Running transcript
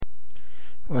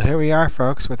Well, here we are,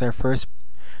 folks, with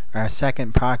our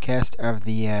second podcast of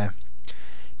the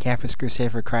Campus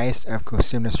Crusade for Christ of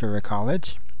Cosumnes River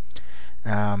College.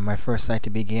 I first like to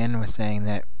begin with saying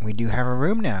that we do have a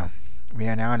room now. We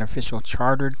are now an official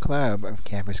chartered club of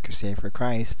Campus Crusade for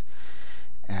Christ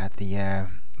at the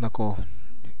local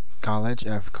college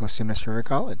of Cosumnes River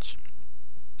College.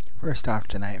 First off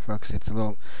tonight, folks, it's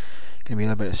going to be a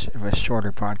little bit of a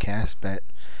shorter podcast, but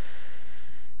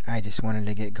I just wanted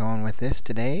to get going with this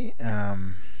today.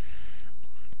 The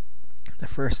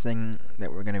first thing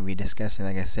that we're going to be discussing,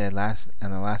 like I said on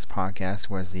the last podcast,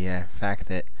 was the fact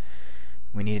that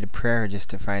we needed a prayer just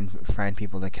to find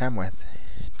people to come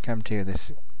to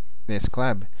this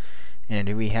club,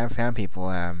 and we have found people.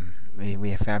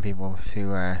 We have found people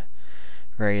through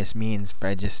various means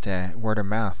by just word of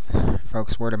mouth.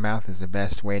 Folks, word of mouth is the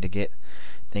best way to get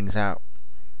things out.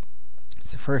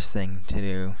 It's the first thing to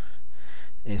do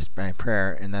is by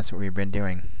prayer, and that's what we've been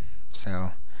doing.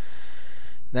 So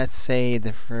let's say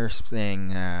the first thing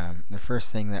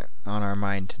that on our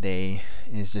mind today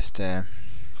is just to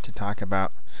talk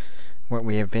about what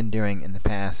we have been doing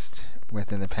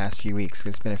within the past few weeks.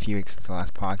 It's been a few weeks since the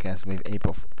last podcast. I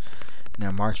believe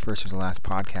March 1st was the last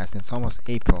podcast, and it's almost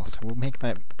April, so we might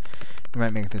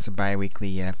make this a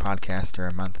bi-weekly podcast or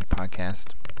a monthly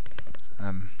podcast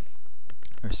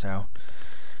or so.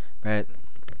 But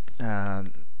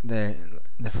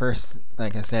the first,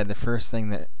 like I said, the first thing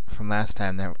that from last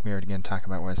time that we were going to talk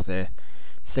about was the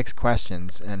 6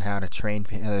 questions and how to train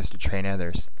others to train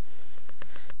others.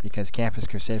 Because Campus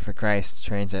Crusade for Christ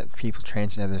trains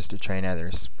others to train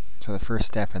others. So the first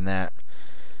step in that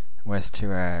was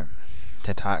to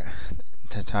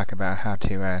talk about how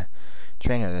to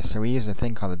train others. So we use a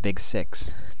thing called the Big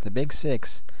Six. The Big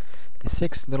Six is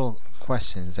 6 little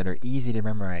questions that are easy to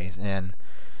memorize, and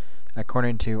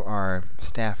according to our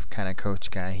staff kind of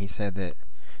coach guy, he said that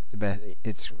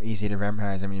it's easy to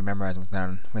memorize them. You memorize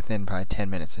them within probably 10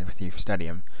 minutes if you study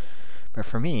them. But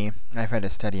for me, I've had to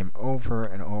study them over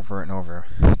and over and over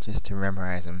just to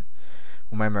memorize them.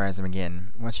 We'll memorize them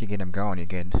again. Once you get them going, you're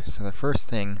good. So the first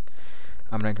thing,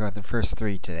 I'm going to go with the first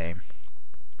 3 today.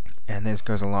 And this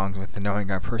goes along with the Knowing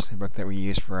God Personally book that we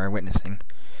use for our witnessing.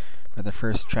 But the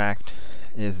first tract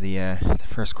is the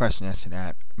first question I should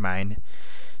mind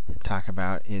talk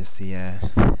about is the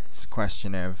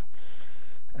question of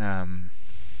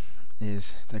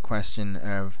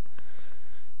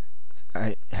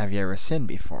have you ever sinned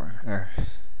before? Or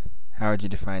how would you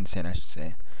define sin, I should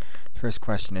say. First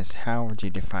question is, how would you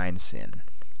define sin?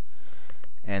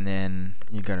 And then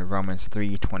you go to Romans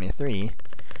 3:23,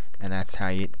 and that's how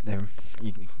you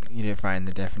define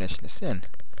the definition of sin.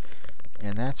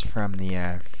 And that's from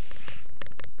the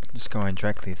just going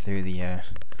directly through the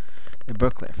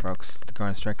booklet, folks.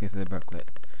 Going directly through the booklet.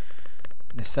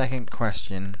 The second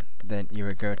question that you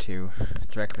would go to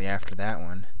directly after that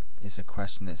one is a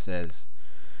question that says,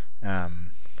 have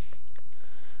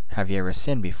you ever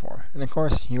sinned before? And of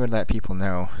course, you would let people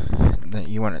know that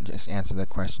you want to just answer the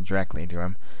question directly to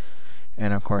them.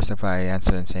 And of course, if I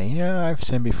answer and say, yeah, I've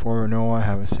sinned before, or no, I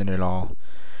haven't sinned at all,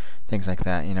 things like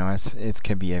that, it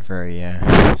could be a very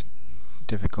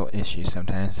difficult issue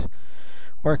sometimes.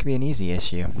 Or it could be an easy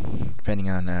issue, depending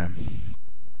on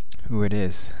who it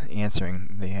is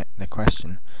answering the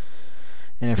question.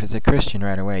 And if it's a Christian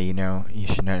right away, you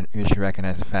should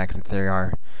recognize the fact that they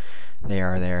are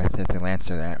there, that they'll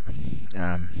answer that.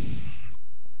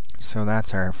 So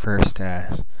that's our first,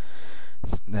 the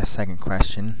second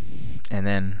question, and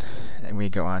then we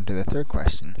go on to the third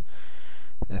question.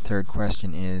 The third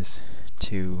question is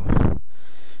to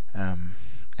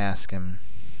ask him.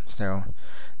 So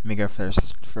let me go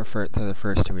first to the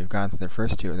first 2. We've gone through the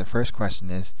first 2. The first question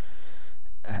is,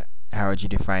 how would you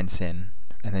define sin?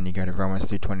 And then you go to Romans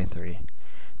 3:23.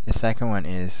 The second one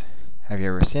is, have you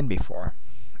ever sinned before?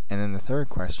 And then the third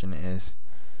question is,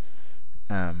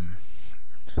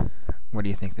 what do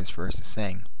you think this verse is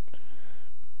saying?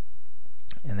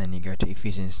 And then you go to the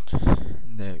Ephesians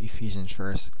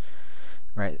verse,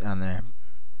 right on the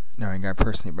Knowing God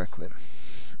Personally booklet.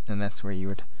 And that's where you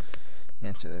would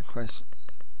answer the question.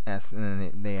 And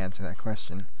then they answer that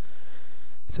question.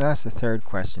 So that's the third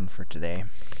question for today,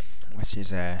 which is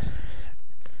the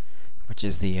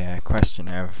question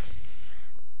of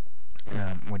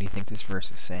what do you think this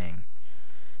verse is saying?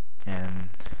 And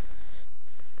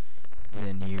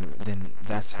then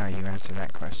that's how you answer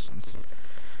that question.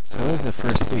 So those are the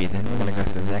first 3. Then we're going to go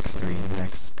through the next 3 in the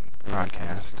next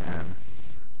broadcast.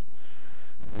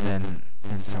 And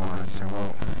so on. So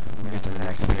we'll get to the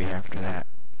next 3 after that.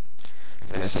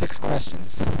 So there's 6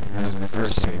 questions. Those are the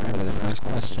first 3. Remember, the first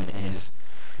question is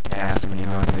to ask when you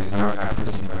go through this Knowing God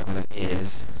Personally booklet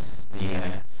is,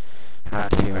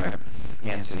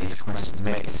 these questions.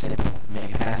 Make it simple.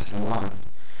 Make it pass it along.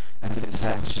 That's what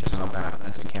discipleship's all about.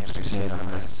 That's what Campus Crusade is all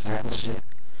about. It's discipleship,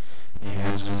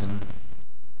 evangelism,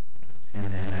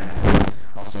 and then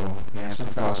also we have some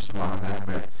fellowship along with that,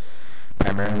 but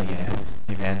primarily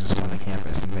evangelism on the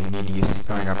campus. And they need to use these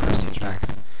throwing out personal tracks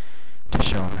to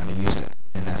show them how to use it.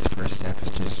 And that's the first step, is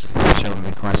to just show them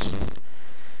the questions.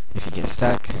 If you get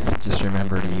stuck, just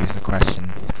remember to use the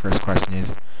question. The first question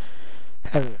is,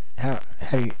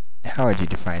 how would you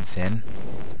define sin?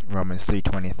 Romans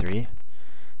 3:23.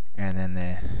 And then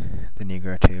then you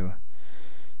go to,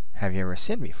 have you ever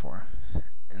sinned before?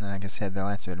 And like I said, they'll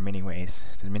answer it in many ways.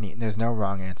 There's no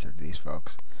wrong answer to these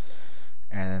folks.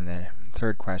 And then the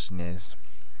third question is,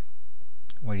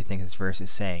 what do you think this verse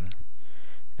is saying?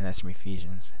 And that's from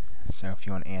Ephesians. So if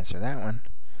you want to answer that one,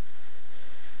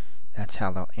 that's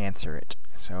how they'll answer it.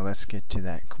 So let's get to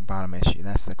that bottom issue.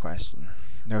 That's the question.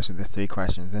 Those are the three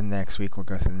questions. Then next week we'll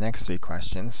go through the next three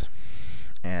questions.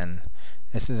 And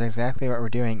this is exactly what we're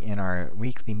doing in our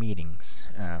weekly meetings.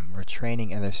 We're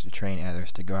training others to train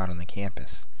others to go out on the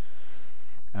campus.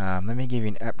 Let me give you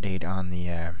an update on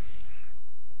the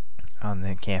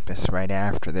campus right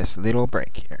after this little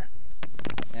break here.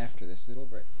 After this little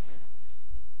break here,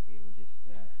 we will just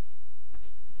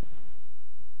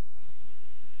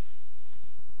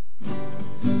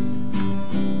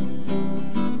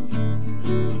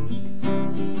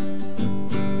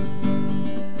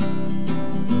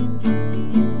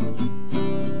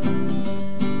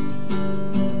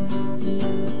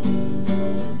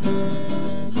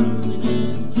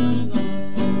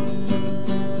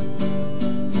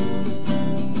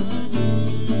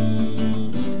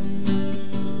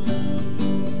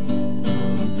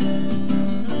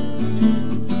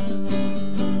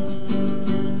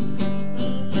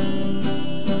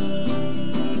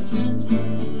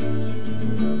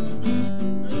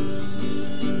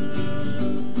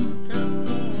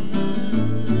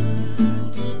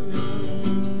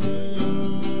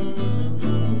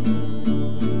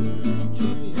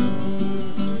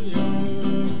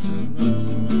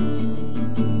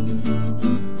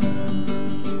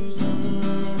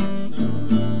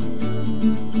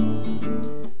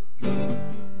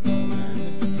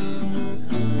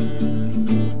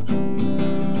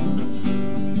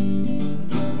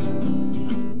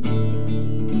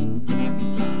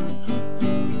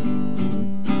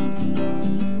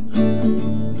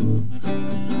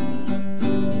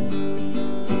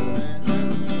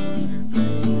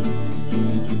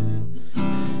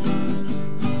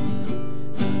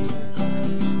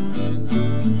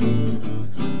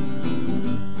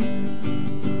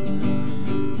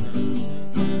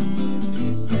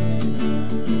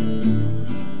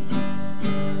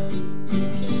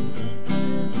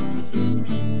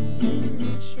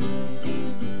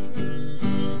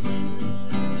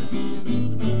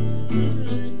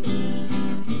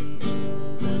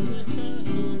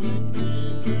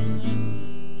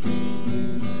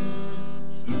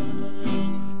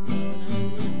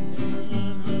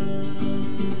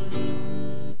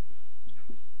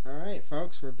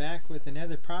folks, we're back with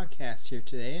another podcast here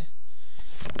today.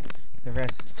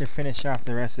 To finish off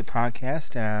the rest of the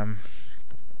podcast,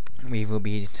 we will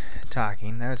be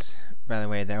talking. By the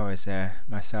way, that was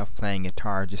myself playing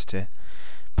guitar, just to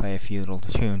play a few little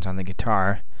tunes on the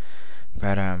guitar.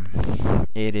 But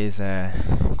it is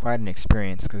quite an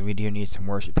experience, because we do need some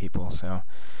worship people. So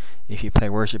if you play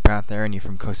worship out there and you're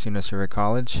from Cosumnes River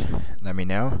College, let me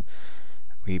know.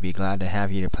 We'd be glad to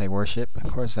have you to play worship. Of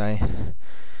course, I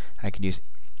could use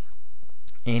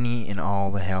any and all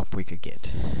the help we could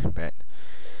get, but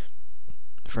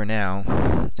for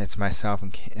now, it's myself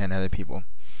and other people.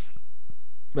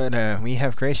 But we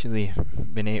have graciously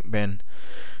been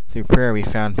through prayer. We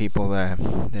found people that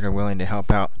are willing to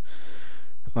help out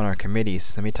on our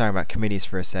committees. Let me talk about committees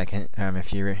for a second.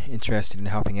 If you're interested in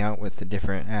helping out with the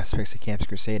different aspects of Campus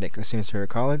Crusade at Cosumnes River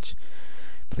College,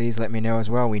 please let me know as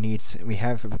well. We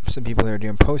have some people that are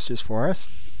doing posters for us.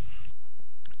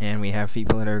 And we have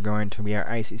people that are going to be our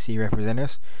ICC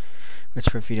representatives, which,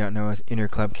 if you don't know, is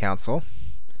Interclub Council.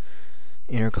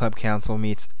 Interclub Council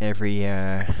meets every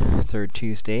third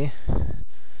Tuesday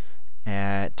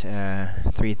at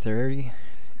 3:30,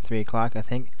 3 o'clock, I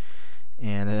think.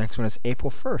 And the next one is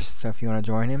April 1st. So if you want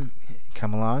to join him,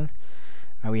 come along.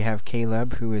 We have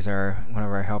Caleb, who is one of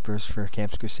our helpers for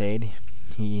Campus Crusade.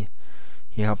 He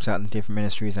helps out in different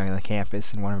ministries on the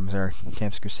campus, and one of them is our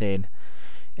Campus Crusade.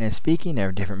 And speaking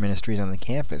of different ministries on the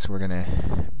campus, we're going to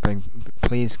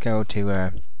please go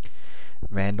to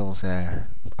Randall's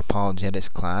apologetics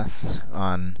class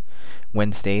on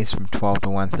Wednesdays from 12 to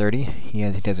 1:30. He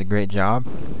does a great job.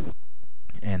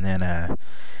 And then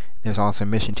There's also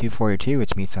Mission 242,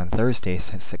 which meets on Thursdays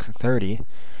at 6:30,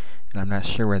 and I'm not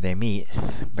sure where they meet,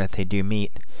 but they do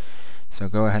meet. So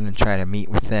go ahead and try to meet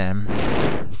with them.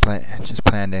 Plan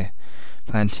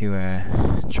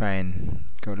to try and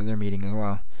go to their meeting as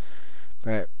well.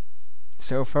 But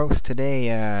so, folks, today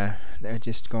they're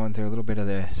just going through a little bit of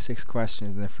the 6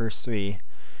 questions, and the first 3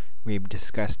 we've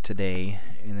discussed today,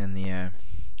 and then the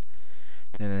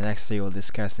next 3 we'll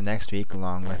discuss the next week,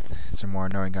 along with some more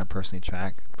Knowing God Personally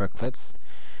track booklets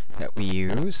that we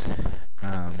use.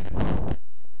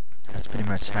 That's pretty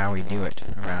much how we do it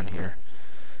around here.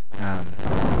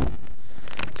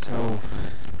 So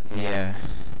the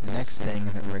next thing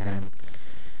that we're going to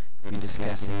be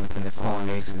discussing within the following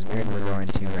weeks is we're going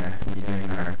to be doing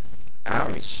our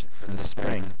outreach for the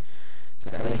spring. So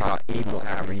they call it April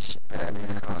outreach, but we're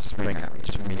going to call it spring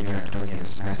outreach. We're going to be doing it towards the end of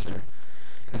the semester.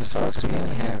 Because, folks, we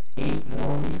only have 8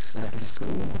 more weeks left of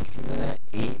school. Can you believe that?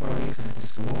 8 more weeks left of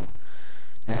school.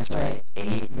 That's right,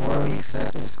 8 more weeks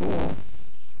left of school.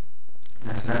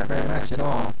 That's not very much at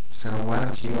all. So why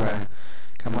don't you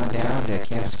come on down to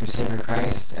Campus Crusade for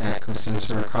Christ at Cosumnes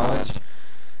River College.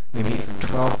 We meet from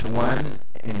 12 to 1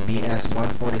 in BS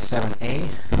 147A,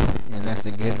 and that's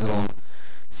a good little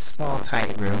small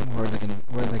tight room. We're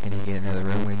looking to get another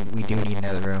room. We do need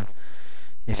another room.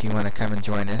 If you want to come and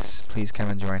join us, please come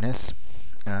and join us.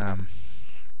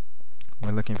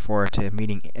 We're looking forward to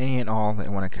meeting any and all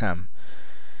that want to come.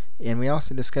 And we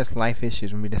also discuss life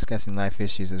issues. We'll be discussing life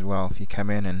issues as well. If you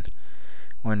come in and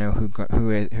want to know who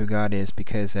God is,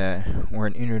 because we're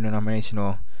an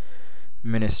interdenominational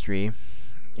ministry,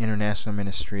 international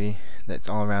ministry that's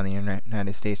all around the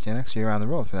United States and actually around the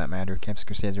world, for that matter. Campus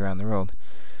Crusades around the world.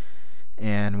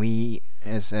 And we,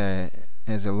 as a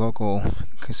local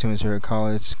Cosumnes River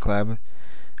College club,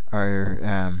 are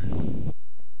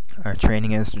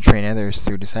training us to train others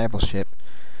through discipleship.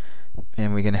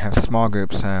 And we're going to have small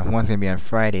groups. One's going to be on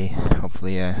Friday,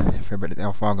 hopefully,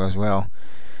 if all goes well.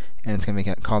 And it's going to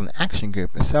be called an action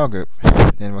group, a cell group.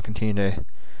 Then we'll continue to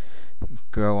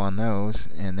grow on those,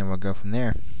 and then we'll go from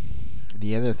there.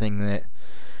 The other thing that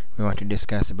we want to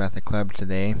discuss about the club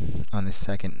today on the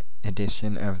second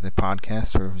edition of the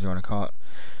podcast, or if you want to call it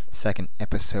second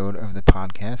episode of the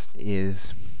podcast,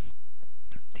 is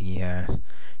the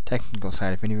technical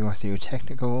side. If anybody wants to do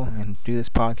technical and do this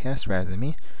podcast rather than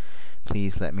me,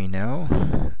 please let me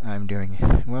know. I'm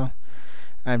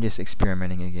just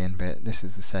experimenting again, but this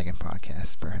is the second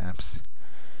podcast, perhaps.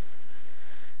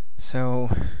 So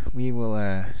we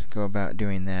will go about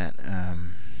doing that,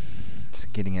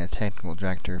 getting a technical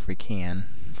director if we can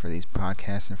for these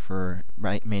podcasts, and for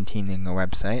maintaining a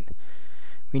website.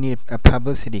 We need a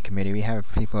publicity committee. We have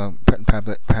people putting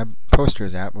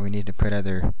posters out, but we need to put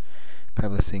other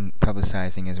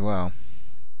publicizing as well.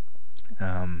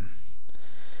 And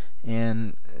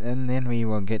then we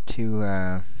will get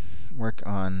to work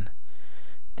on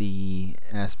the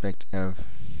aspect of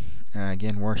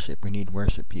again, worship. We need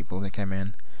worship people to come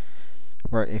in.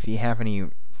 Or if you have any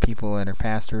people that are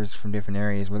pastors from different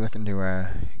areas, we're looking to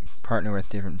partner with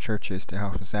different churches to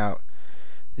help us out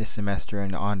this semester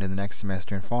and on to the next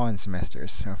semester and following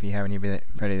semesters. So if you have anybody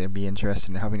that would be interested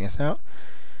in helping us out,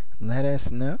 let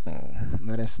us know.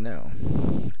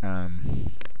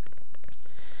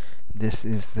 This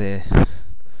is the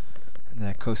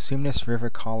Cosumnes River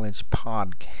College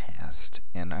podcast,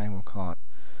 and I will call it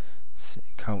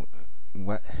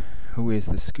Who is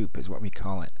the Scoop is what we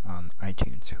call it on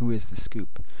iTunes. Who is the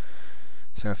Scoop?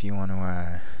 So if you want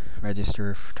to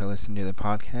register to listen to the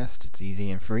podcast, it's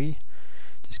easy and free.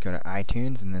 Just go to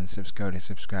iTunes and then go to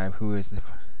subscribe. Who is the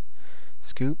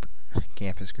Scoop?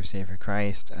 Campus Crusade for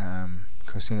Christ,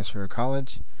 Cosumnes River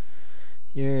College.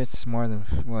 It's more than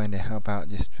willing to help out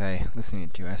just by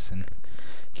listening to us and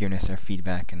giving us our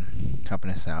feedback and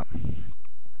helping us out.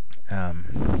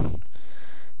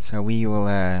 So we will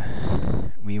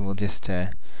just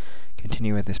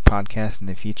continue with this podcast in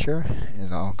the future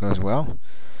as all goes well.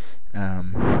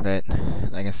 But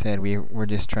like I said, we're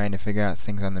just trying to figure out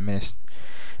things on the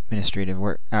administrative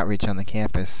work outreach on the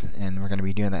campus, and we're going to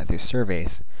be doing that through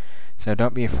surveys. So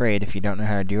don't be afraid if you don't know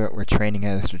how to do it. We're training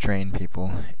others to train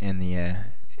people in the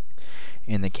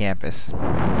campus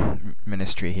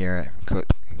ministry here at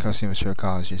Cosumnes River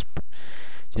College,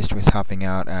 just with helping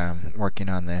out, working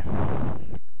on the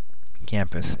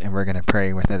campus, and we're going to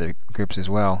pray with other groups as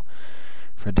well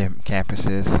for different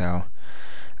campuses. So,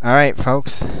 all right,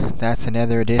 folks, that's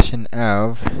another edition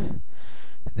of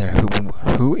the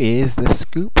Who is the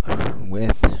Scoop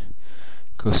with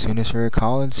Cosumnes River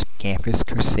College Campus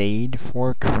Crusade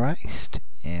for Christ,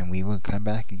 and we will come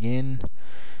back again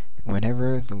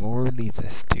whenever the Lord leads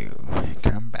us to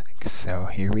come back. So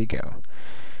here we go.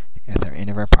 at the end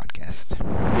of our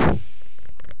podcast.